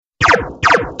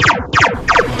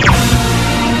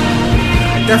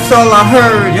that's all I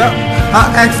heard. I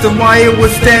asked him why it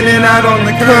was standing out on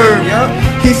the curb.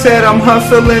 He said I'm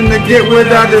hustling to get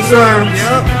what I deserve.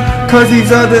 Cause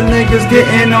these other niggas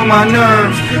getting on my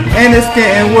nerves. And it's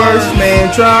getting worse,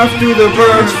 man. Drive through the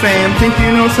verse, fam. Think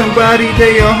you know somebody,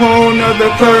 they a whole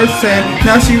nother person.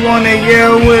 Now she wanna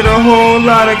yell with a whole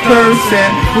lot of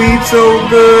cursing. Weed so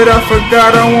good, I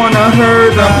forgot I wanna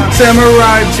hurt them.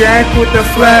 Samurai Jack with the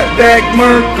flat back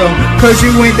Merca. Cause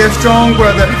you ain't that strong,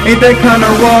 brother. Ain't that kinda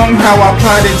wrong how I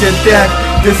plotted your death?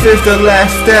 This is the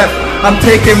last step. I'm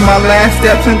taking my last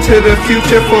steps into the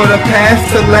future for the past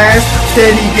to last.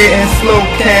 Steady getting slow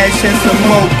cash and some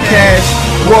more cash.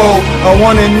 Whoa, I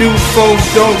want a new folk,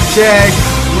 dope jag.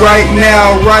 Right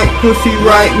now, right pussy,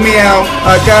 right meow.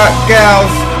 I got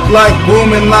gals like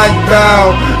booming like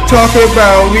bow. Talk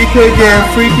about we could get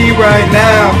freaky right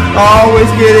now. I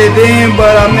always get it in,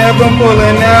 but I'm never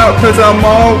pulling out. Cause I'm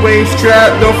always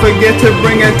strapped. Don't forget to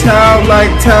bring a towel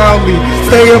like Towley.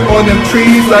 Stay up on them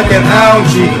trees like an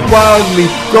algae.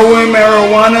 Wildly growing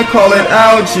marijuana, call it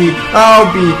algae. I'll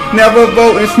be never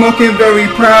voting, smoking very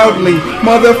proudly.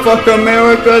 Motherfuck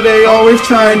America, they always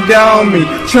try and down me.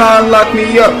 Try and lock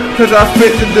me up, cause I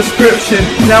fit the description.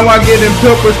 Now I get in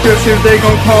pill prescriptions, they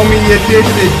gon' call me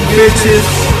addicted,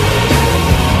 bitches.